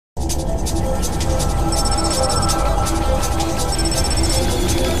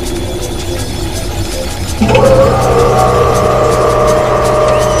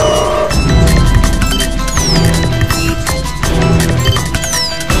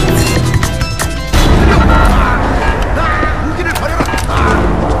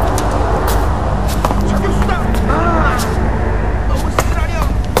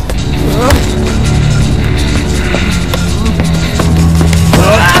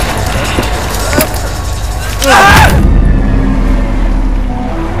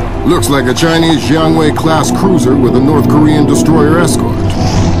Looks like a Chinese Jiangwei-class cruiser with a North Korean destroyer escort.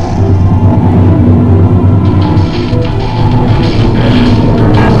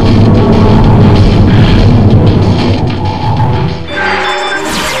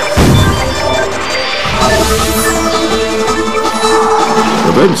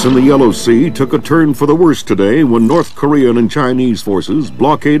 Events in the Yellow Sea took a turn for the worse today when North Korean and Chinese forces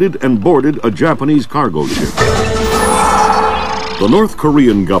blockaded and boarded a Japanese cargo ship. The North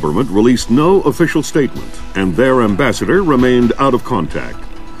Korean government released no official statement, and their ambassador remained out of contact.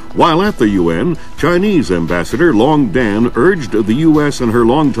 While at the UN, Chinese Ambassador Long Dan urged the U.S. and her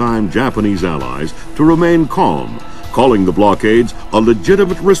longtime Japanese allies to remain calm, calling the blockades a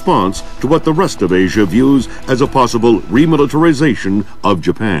legitimate response to what the rest of Asia views as a possible remilitarization of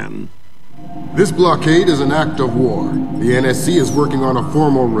Japan. This blockade is an act of war. The NSC is working on a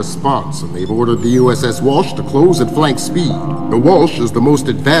formal response, and they've ordered the USS Walsh to close at flank speed. The Walsh is the most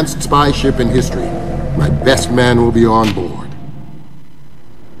advanced spy ship in history. My best man will be on board.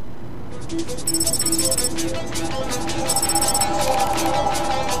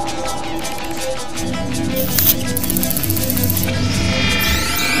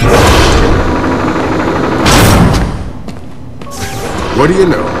 What do you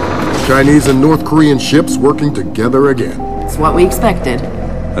know? Chinese and North Korean ships working together again. It's what we expected.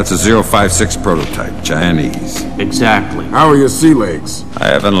 That's a 056 prototype, Chinese. Exactly. How are your sea legs? I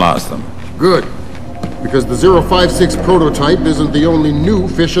haven't lost them. Good. Because the 056 prototype isn't the only new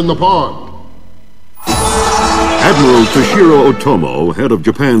fish in the pond. Admiral Toshiro Otomo, head of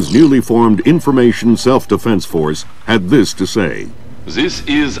Japan's newly formed Information Self-Defense Force, had this to say. This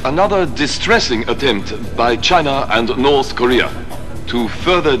is another distressing attempt by China and North Korea to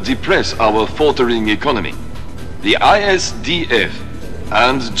further depress our faltering economy. The ISDF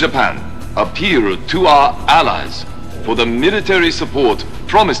and Japan appeal to our allies for the military support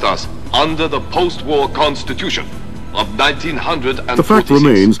promised us under the post-war constitution of 1946. The fact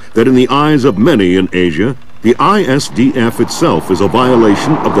remains that in the eyes of many in Asia, the ISDF itself is a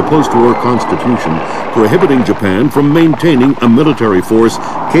violation of the post-war constitution, prohibiting Japan from maintaining a military force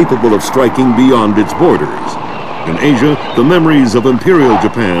capable of striking beyond its borders. In Asia, the memories of Imperial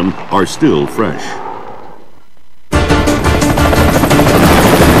Japan are still fresh.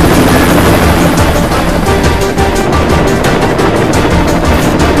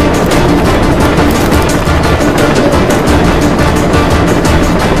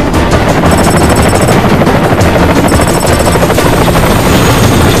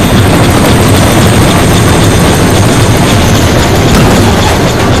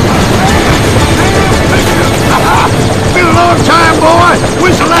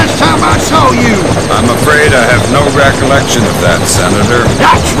 I'm afraid I have no recollection of that, Senator.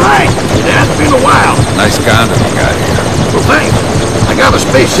 That's right! It has been a while. Nice condom you got here. Well, thanks. I got a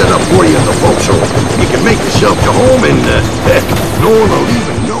space set up for you in the boat so you can make yourself to home and no one will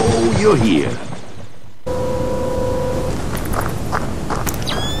even know you're here.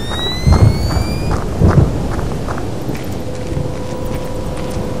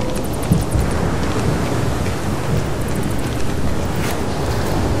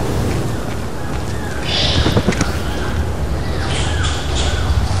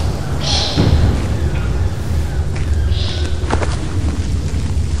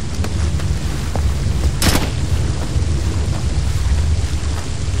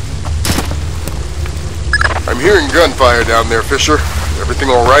 I'm hearing gunfire down there, Fisher. Everything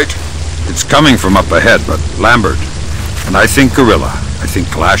all right? It's coming from up ahead, but Lambert. And I think guerrilla. I think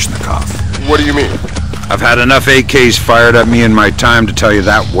Kalashnikov. What do you mean? I've had enough AKs fired at me in my time to tell you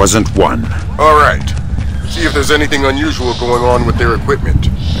that wasn't one. All right. See if there's anything unusual going on with their equipment,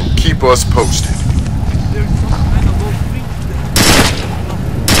 and keep us posted.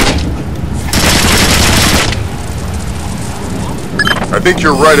 I think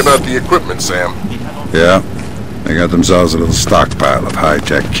you're right about the equipment, Sam. Yeah, they got themselves a little stockpile of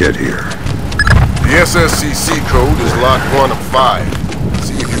high-tech kit here. The SSCC code is Lot 1 of 5.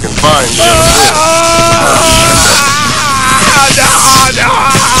 See if you can find the other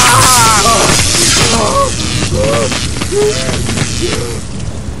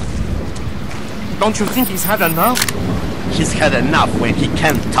Don't you think he's had enough? He's had enough when he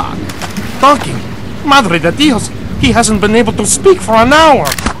can't talk. Talking? Madre de Dios! He hasn't been able to speak for an hour!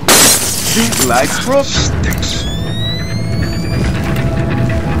 Big like Sticks.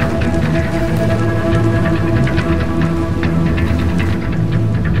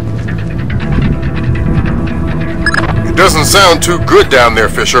 It doesn't sound too good down there,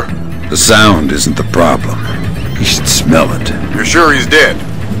 Fisher. The sound isn't the problem. You should smell it. You're sure he's dead?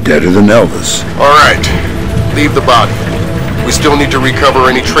 Deader than Elvis. All right. Leave the body. We still need to recover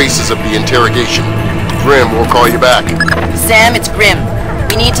any traces of the interrogation. Grim will call you back. Sam, it's Grim.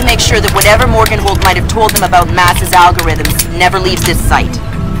 We need to make sure that whatever Morgenhold might have told them about Mass's algorithms never leaves this site.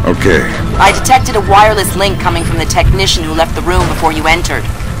 Okay. I detected a wireless link coming from the technician who left the room before you entered.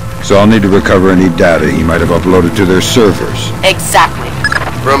 So I'll need to recover any data he might have uploaded to their servers. Exactly.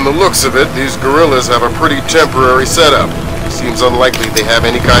 From the looks of it, these guerrillas have a pretty temporary setup. Seems unlikely they have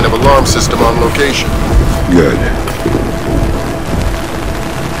any kind of alarm system on location. Good.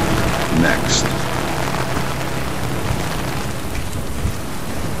 Next.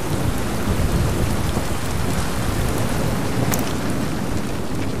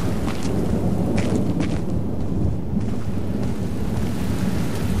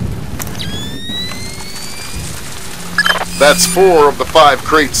 That's 4 of the 5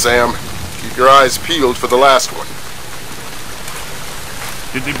 crates, Sam. Keep your eyes peeled for the last one.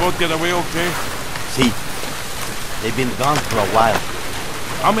 Did they both get away okay? See, they've been gone for a while.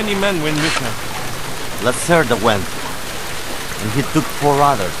 How many men went missing? Lacerda went, and he took 4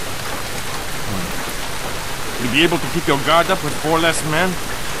 others. You'll be able to keep your guard up with 4 less men?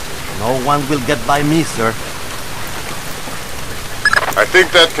 No one will get by me, sir. I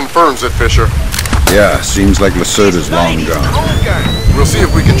think that confirms it, Fisher. Yeah, seems like Lacerda's long gone. We'll see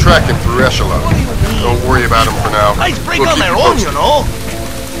if we can track him through Echelon. Don't worry about him for now. Guys break We'll on keep their you own, posted. you know.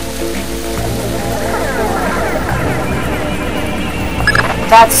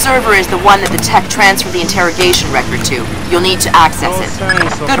 That server is the one that the tech transferred the interrogation record to. You'll need to access it.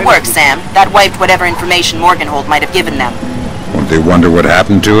 Good work, Sam. That wiped whatever information Morgenhold might have given them. Won't they wonder what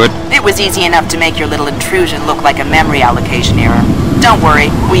happened to it? It was easy enough to make your little intrusion look like a memory allocation error. Don't worry,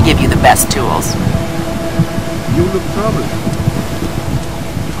 we give you the best tools. You look troubled.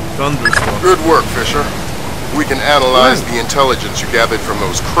 Thunderstorm. Good work, Fisher. We can analyze the intelligence you gathered from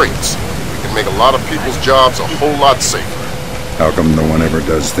those crates. We can make a lot of people's jobs a whole lot safer. How come no one ever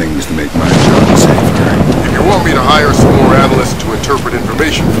does things to make my job safer? If you want me to hire some more analysts to interpret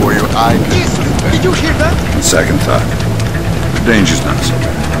information for you, I can do that. Did you hear that? On second thought, the danger's not so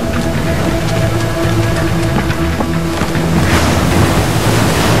bad.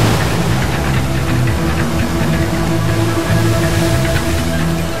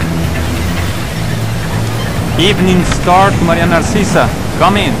 Evening Star to Maria Narcisa.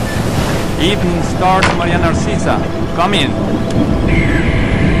 Come in. Evening Star to Maria Narcisa. Come in.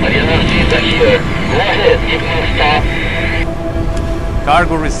 Maria Narcisa here. Go ahead, Evening Star.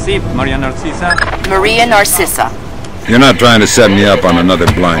 Cargo received, Maria Narcisa. Maria Narcissa. You're not trying to set me up on another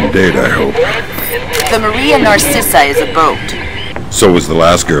blind date, I hope. The Maria Narcissa is a boat. So was the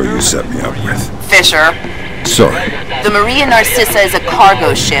last girl you set me up with. Fisher. Sorry. The Maria Narcissa is a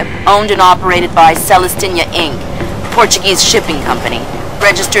cargo ship owned and operated by Celestina Inc., Portuguese shipping company.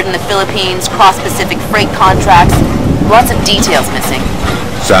 Registered in the Philippines, cross-Pacific freight contracts. Lots of details missing.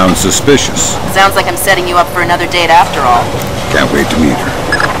 Sounds suspicious. Sounds like I'm setting you up for another date after all. Can't wait to meet her.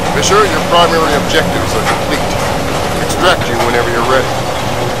 Fisher, your primary objectives are complete. Extract you whenever you're ready.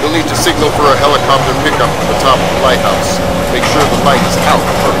 You'll need to signal for a helicopter pickup from the top of the lighthouse. Make sure the light is out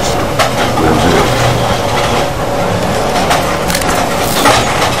first. Will do.